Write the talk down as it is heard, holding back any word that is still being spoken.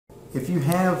If you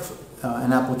have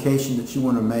an application that you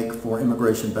want to make for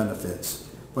immigration benefits,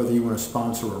 whether you want to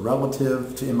sponsor a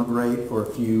relative to immigrate or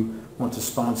if you want to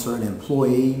sponsor an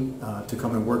employee to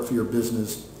come and work for your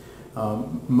business,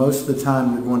 most of the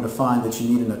time you're going to find that you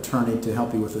need an attorney to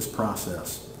help you with this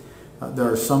process. There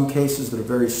are some cases that are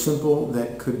very simple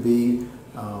that could be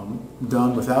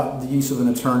done without the use of an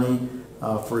attorney.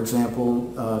 For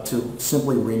example, to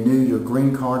simply renew your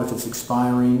green card if it's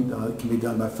expiring, it can be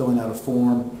done by filling out a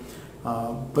form.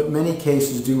 But many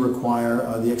cases do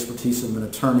require the expertise of an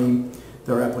attorney.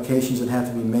 There are applications that have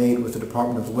to be made with the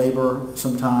Department of Labor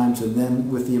sometimes and then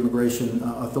with the immigration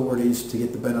authorities to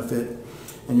get the benefit,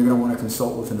 and you're going to want to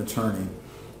consult with an attorney.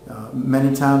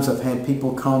 Many times I've had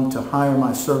people come to hire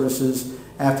my services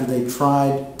after they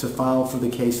tried to file for the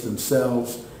case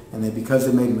themselves, and because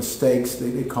they made mistakes,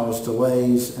 it caused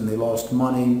delays and they lost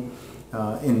money.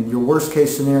 In your worst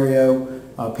case scenario,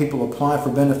 people apply for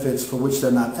benefits for which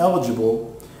they're not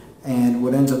eligible, and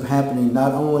what ends up happening,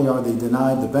 not only are they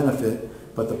denied the benefit,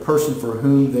 but the person for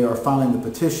whom they are filing the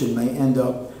petition may end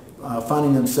up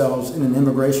finding themselves in an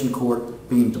immigration court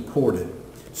being deported.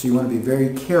 So you want to be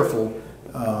very careful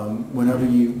whenever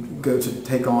you go to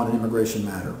take on an immigration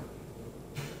matter.